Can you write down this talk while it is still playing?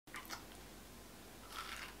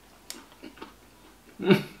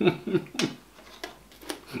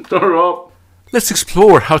Let's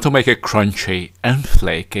explore how to make a crunchy and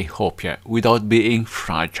flaky hopia without being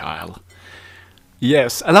fragile.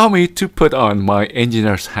 Yes, allow me to put on my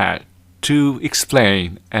engineer's hat to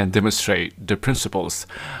explain and demonstrate the principles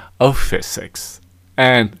of physics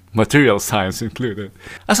and material science included,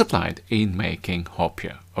 as applied in making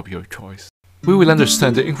hopia of your choice. We will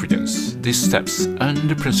understand the ingredients, the steps, and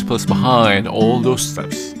the principles behind all those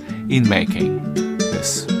steps in making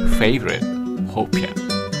this favorite hopia.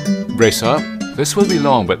 Brace up, this will be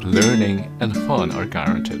long, but learning and fun are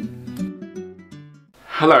guaranteed.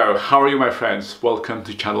 Hello, how are you my friends? Welcome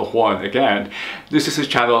to channel 1 again. This is a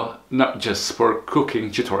channel not just for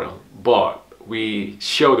cooking tutorial, but we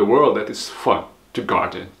show the world that it's fun to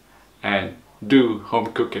garden and do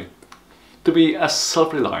home cooking, to be as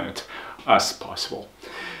self-reliant as possible.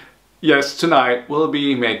 Yes, tonight we'll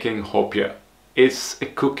be making hopia. It's a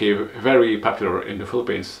cookie very popular in the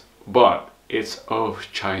Philippines, but it's of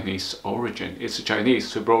Chinese origin. It's a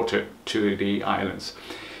Chinese who brought it to the islands.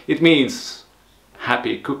 It means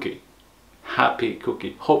happy cookie,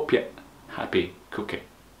 hopia, happy cookie.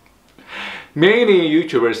 Many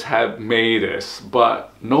YouTubers have made this,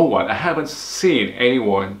 but I haven't seen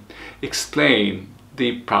anyone explain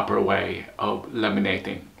the proper way of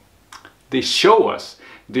laminating. They show us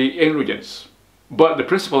the ingredients, but the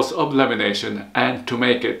principles of lamination and to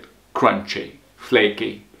make it crunchy,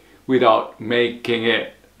 flaky, without making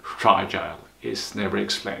it fragile is never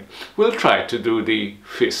explained. We'll try to do the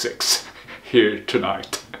physics here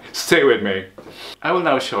tonight. Stay with me. I will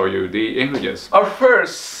now show you the ingredients. Our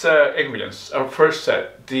first ingredients, our first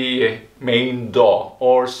set, the main dough,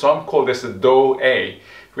 or some call this the dough A,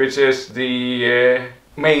 which is the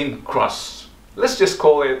main crust. Let's just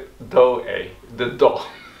call it dough A, the dough,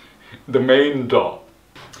 the main dough.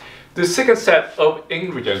 The second set of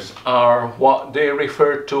ingredients are what they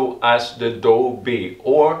refer to as the dough B,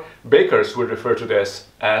 or bakers would refer to this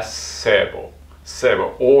as sebo,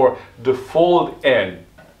 or the fold-in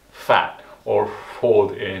fat or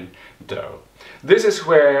fold-in dough. This is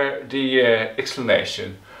where the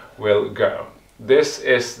explanation will go. This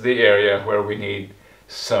is the area where we need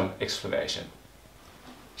some explanation.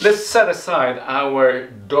 Let's set aside our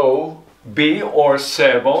dough B or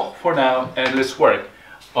sebo for now, and let's work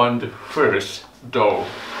on the first dough.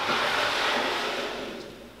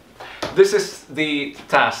 This is the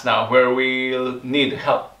task now where we'll need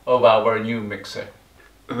help of our new mixer.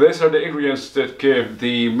 These are the ingredients that give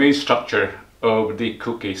the main structure of the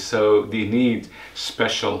cookie, so they need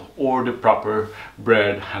special or the proper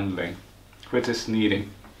bread handling, which is kneading.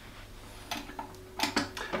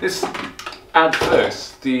 Let's add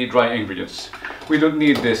first the dry ingredients. We don't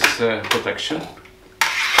need this protection.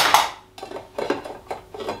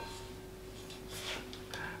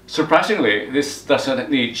 Surprisingly, this doesn't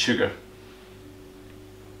need sugar.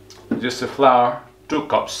 Just the flour, 2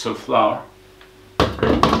 cups of flour,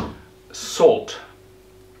 salt.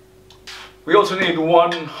 We also need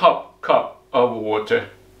 1/2 cup of water.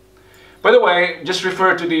 By the way, just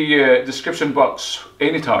refer to the description box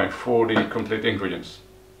anytime for the complete ingredients.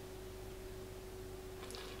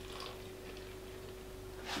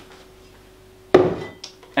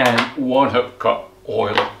 And 1/2 cup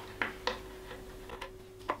oil.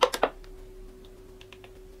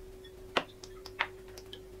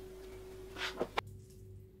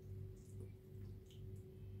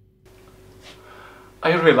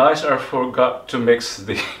 I realized I forgot to mix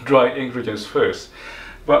the dry ingredients first,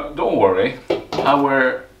 but don't worry,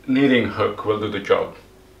 our kneading hook will do the job.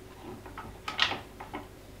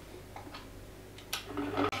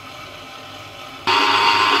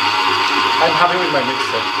 I'm happy with my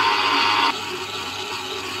mixer.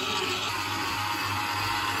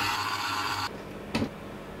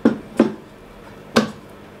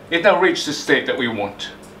 It now reached the state that we want.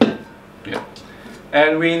 Yeah.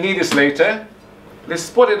 And we need this later. Let's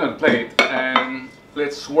put it on a plate and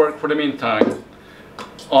let's work for the meantime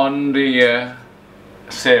on the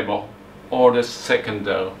sebo, or the second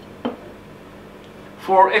dough.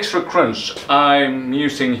 For extra crunch, I'm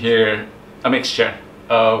using here a mixture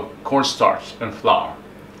of cornstarch and flour.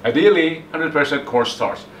 Ideally 100%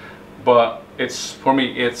 cornstarch, but for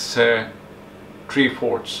me it's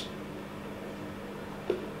 3/4.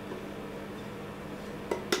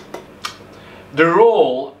 The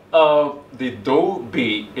role of the dough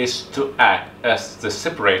B is to act as the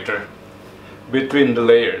separator between the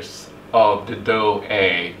layers of the dough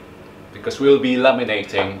A, because we'll be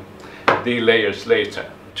laminating the layers later.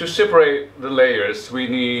 To separate the layers, we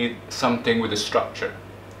need something with a structure,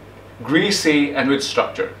 greasy and with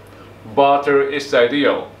structure. Butter is the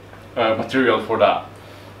ideal material for that,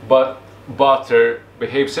 but butter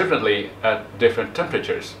behaves differently at different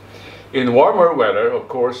temperatures. In warmer weather, of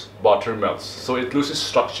course, butter melts, so it loses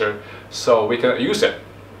structure, so we can use it.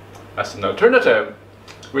 As an alternative,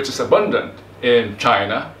 which is abundant in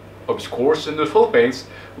China, of course in the Philippines,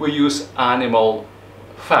 we use animal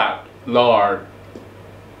fat, lard,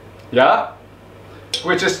 yeah,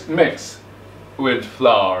 which is mixed with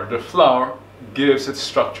flour. The flour gives it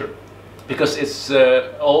structure because it's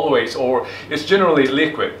it's generally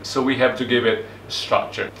liquid, so we have to give it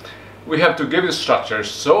structure. We have to give it structure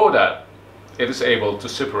so that it is able to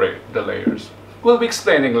separate the layers. We'll be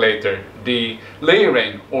explaining later the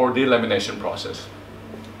layering or the lamination process.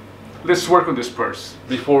 Let's work on this first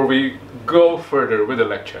before we go further with the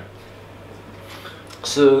lecture.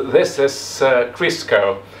 So this is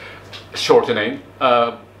Crisco shortening,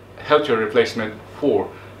 healthier replacement for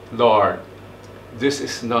lard. This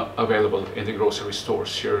is not available in the grocery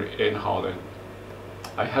stores here in Holland.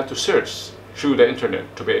 I had to search through the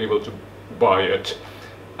internet to be able to buy it.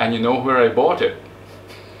 And you know where I bought it?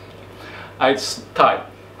 I typed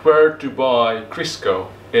where to buy Crisco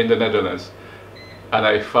in the Netherlands, and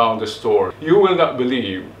I found a store. You will not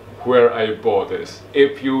believe where I bought this.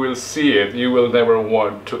 If you will see it, you will never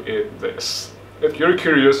want to eat this. If you're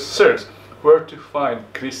curious, search where to find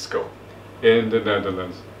Crisco in the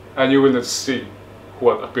Netherlands, and you will not see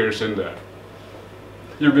what appears in there.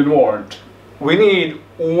 You've been warned. We need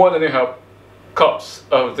 1.5 cups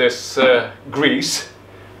of this grease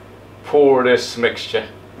for this mixture.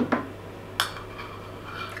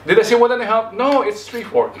 Did I say 1.5? No, it's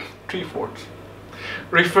 3/4. 3/4.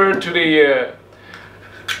 Refer to the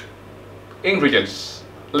ingredients,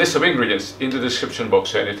 list of ingredients in the description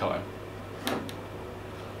box anytime.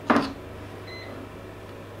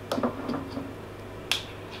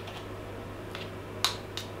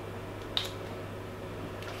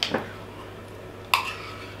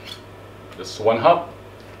 Just 1/2.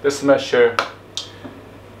 Let's measure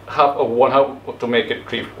half of 1/2 to make it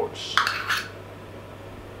 3/4.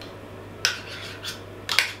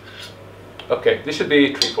 Okay, this should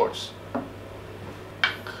be 3/4.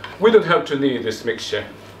 We don't have to knead this mixture.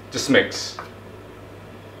 Just mix.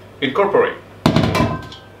 Incorporate.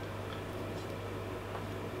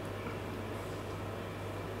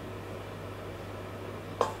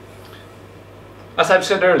 As I've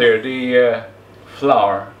said earlier, the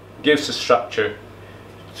flour gives a structure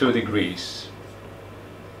to the grease.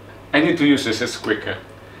 I need to use this, it's quicker.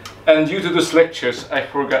 And due to those lectures, I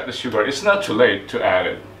forgot the sugar. It's not too late to add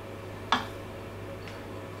it.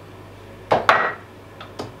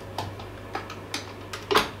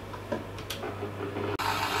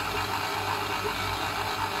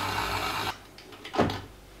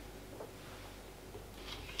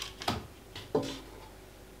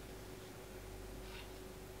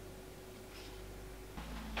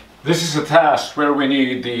 This is a task where we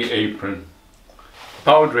need the apron.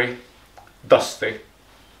 Powdery, dusty,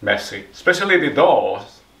 messy. Especially the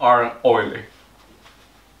doughs are oily.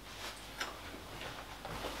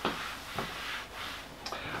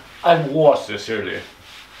 I've washed this earlier.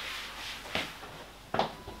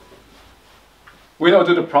 We now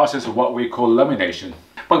do the process of what we call lamination.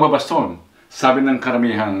 Pagbabaston, sabi ng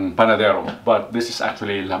karamihang panadero, but this is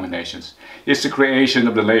actually laminations. It's the creation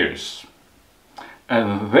of the layers.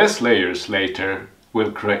 And these layers later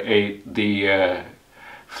will create the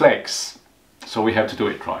flakes. So we have to do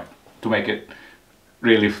it right to make it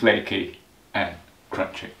really flaky and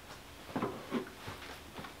crunchy.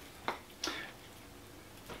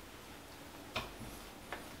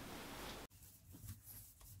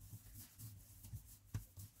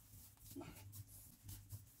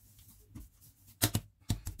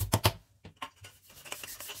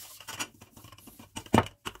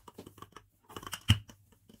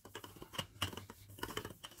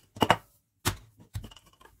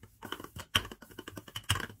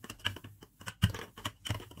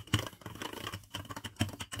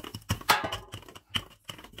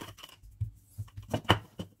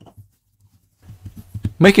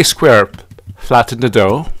 Make a square, flatten the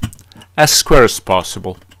dough as square as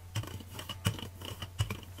possible.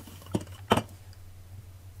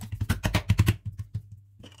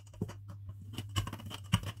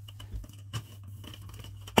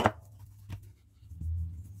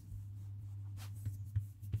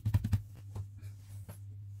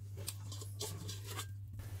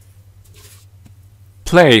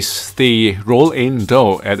 Place the roll-in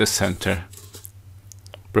dough at the center,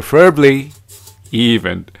 preferably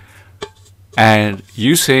even, and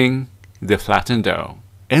using the flattened dough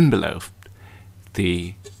envelope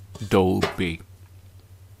the dough bead,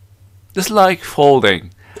 just like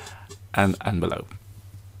folding an envelope.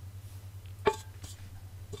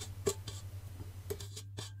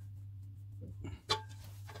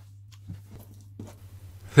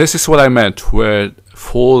 This is what I meant with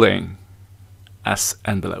folding as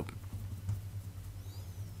envelope.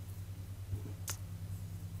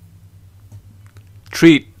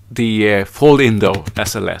 Treat the fold-in dough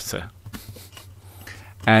as a letter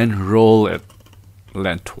and roll it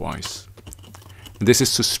lengthwise. This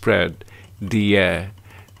is to spread the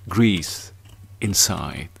grease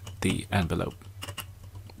inside the envelope,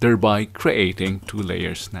 thereby creating 2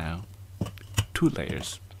 layers now. 2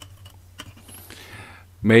 layers.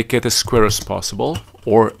 Make it as square as possible,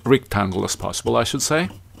 or rectangle as possible, I should say.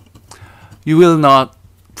 You will not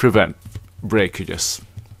prevent breakages.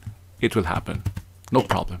 It will happen, no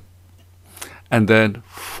problem. And then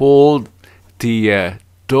fold the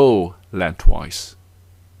dough lengthwise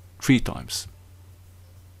 3 times.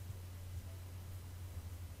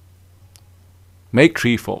 Make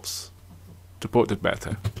 3 folds to put it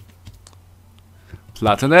better.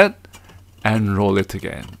 Flatten it and roll it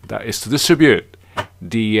again. That is to distribute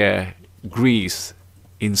the grease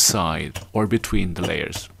inside or between the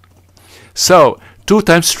layers. So 2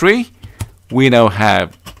 times 3, we now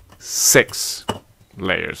have 6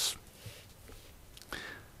 layers.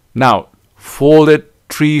 Now fold it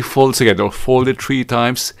 3 folds together, or fold it 3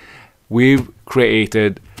 times. We've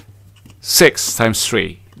created 6 times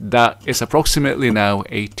 3. That is approximately now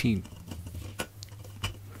 18.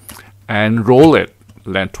 And roll it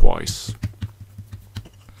lengthwise.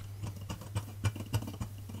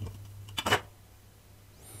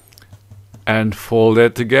 And fold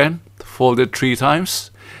it again, fold it 3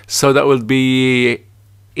 times. So that will be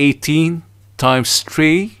 18 times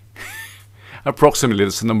 3. Approximately,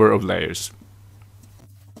 that's the number of layers.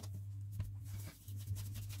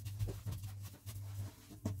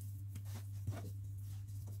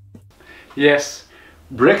 Yes,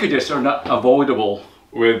 breakages are not avoidable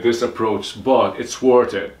with this approach, but it's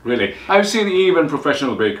worth it, really. I've seen even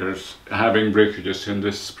professional bakers having breakages in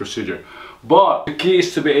this procedure. But the key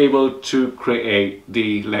is to be able to create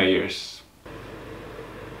the layers.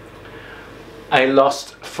 I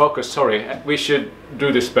lost focus, sorry. We should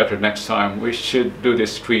do this better next time. We should do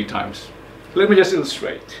this 3 times. Let me just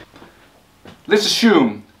illustrate. Let's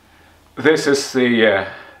assume this is the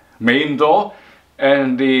main dough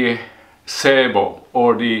and the sebo,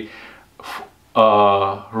 or the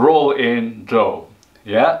roll-in dough.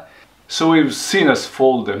 Yeah. So we've seen us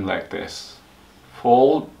fold them like this.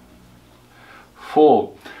 Fold,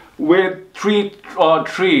 fold. With three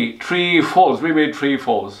folds. We made 3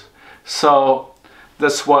 folds. So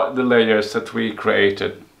that's what the layers that we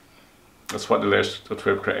created. That's what the layers that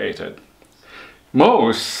we've created.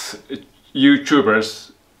 Most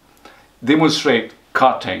YouTubers demonstrate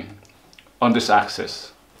cutting on this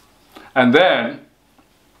axis and then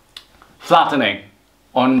flattening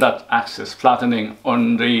on that axis, flattening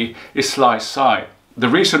on the slice side. The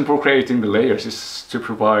reason for creating the layers is to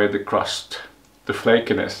provide the crust, the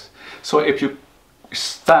flakiness. So if you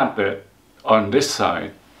stamp it on this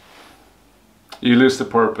side, you lose the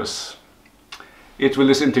purpose. It will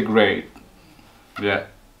disintegrate. Yeah.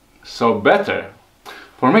 So better.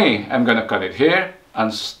 For me, I'm gonna cut it here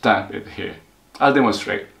and stamp it here. I'll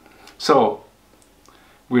demonstrate. So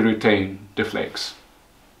we retain the flakes.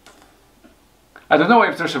 I don't know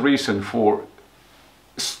if there's a reason for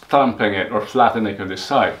stamping it or flattening it on this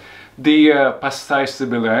side. The pastéis de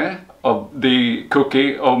Belém of the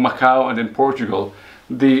cookie of Macau and in Portugal,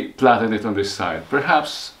 they flatten it on this side.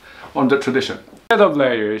 Perhaps on the tradition. Instead of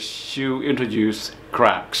layers, you introduce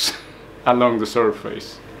cracks along the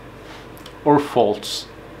surface or faults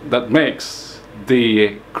that makes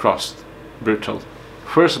the crust brittle.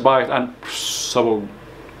 First bite and sabog.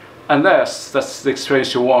 Unless that's the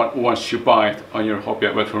experience you want once you bite on your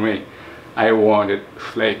hopia, but for me, I want it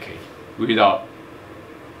flaky without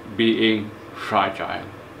being fragile.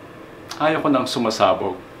 Ayaw ko nang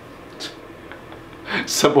sumasabog.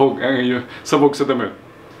 Sabog sa damit.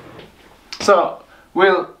 So,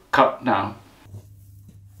 we'll cut now.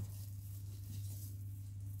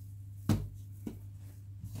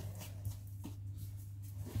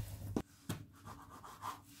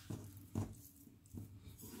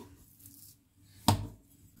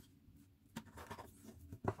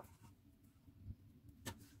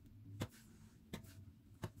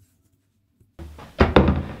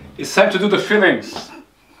 It's time to do the fillings.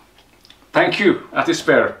 Thank you,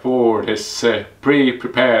 Atisper, for this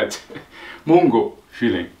pre-prepared Munggo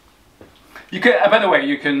filling. You can, by the way,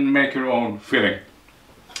 you can make your own filling.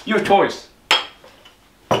 Your choice.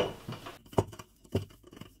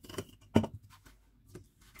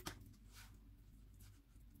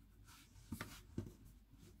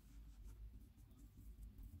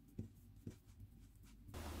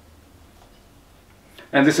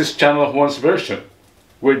 And this is Channel 1's version.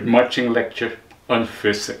 with matching lecture on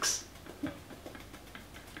physics.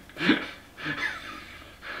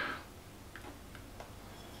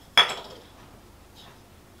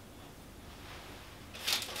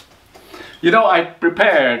 You know, I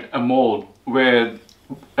prepared a mold with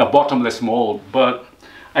a bottomless mold, but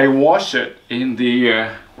I washed it in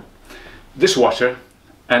the dishwasher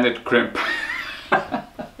and it crimped.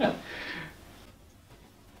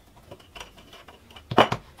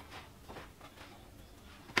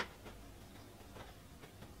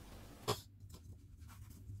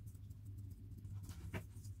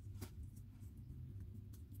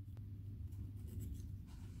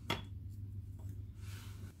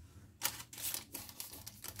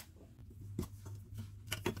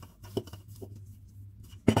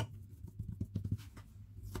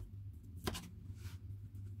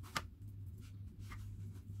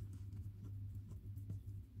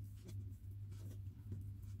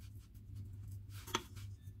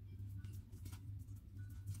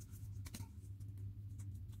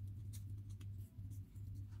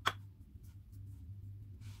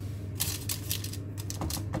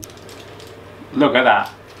 Look at that.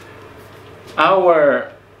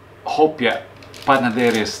 Our Hopia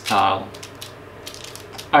panaderia style.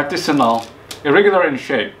 Artisanal, irregular in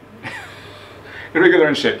shape. Irregular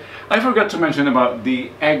in shape. I forgot to mention about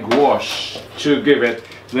the egg wash to give it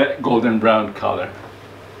the golden brown color.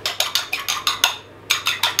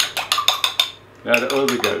 Yeah, that will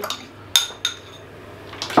be good.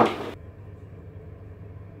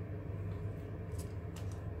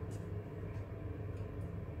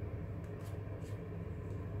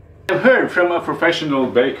 I've heard from a professional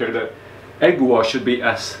baker that egg wash should be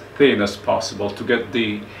as thin as possible to get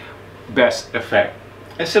the best effect.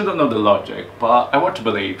 I still don't know the logic, but I want to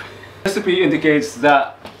believe. The recipe indicates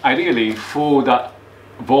that ideally for that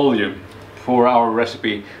volume for our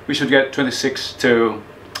recipe we should get 26 to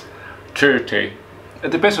 30. It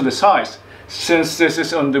depends on the size. Since this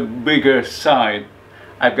is on the bigger side,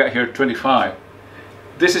 I've got here 25.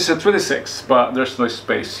 This is a 26, but there's no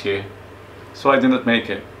space here, so I did not make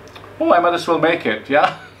it. Oh, I might as well make it,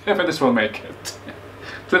 yeah? I might as well make it.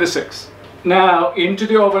 26. Now, into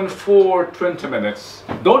the oven for 20 minutes.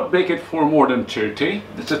 Don't bake it for more than 30.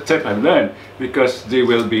 That's a tip I learned, because they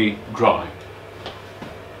will be dry.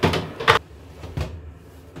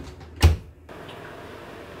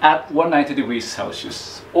 At 190 degrees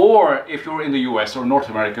Celsius. Or, if you're in the US or North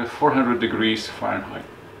America, 400 degrees Fahrenheit.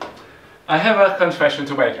 I have a confession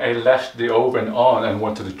to make. I left the oven on and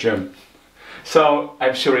went to the gym. So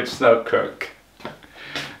I'm sure it's now cooked.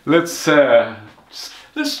 Let's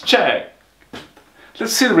check.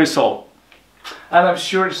 Let's see the result. And I'm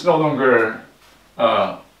sure it's no longer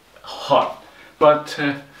hot, but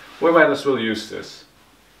we might as well use this.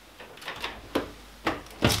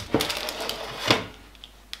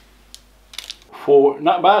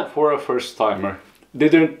 Not bad for a first timer.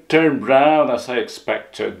 Didn't turn brown as I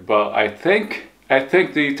expected, but I think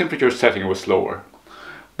the temperature setting was lower.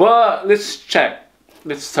 But let's check.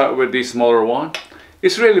 Let's start with the smaller one.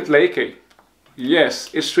 It's really flaky. Yes,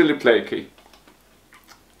 it's really flaky.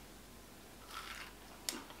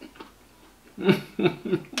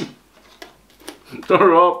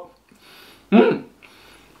 Turn up.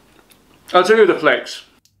 I'll show you the flakes.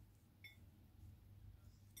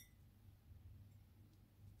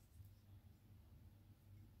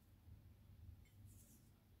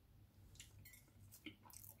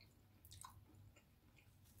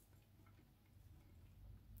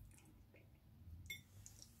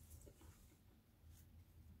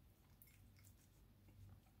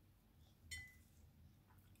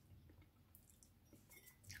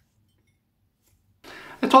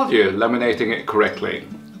 I told you, laminating it correctly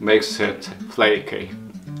makes it flaky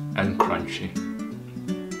and crunchy.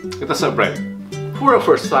 It doesn't break. For a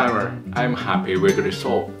first timer, I'm happy with the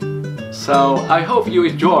result. So I hope you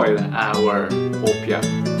enjoyed our Hopia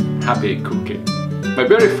happy cooking. My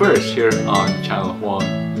very first here on Channel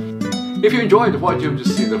 1. If you enjoyed what you've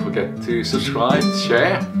just seen, don't forget to subscribe,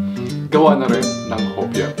 share. Gawa na rin ng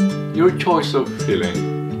Hopia. Your choice of filling.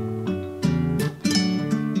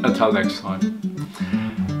 Until next time.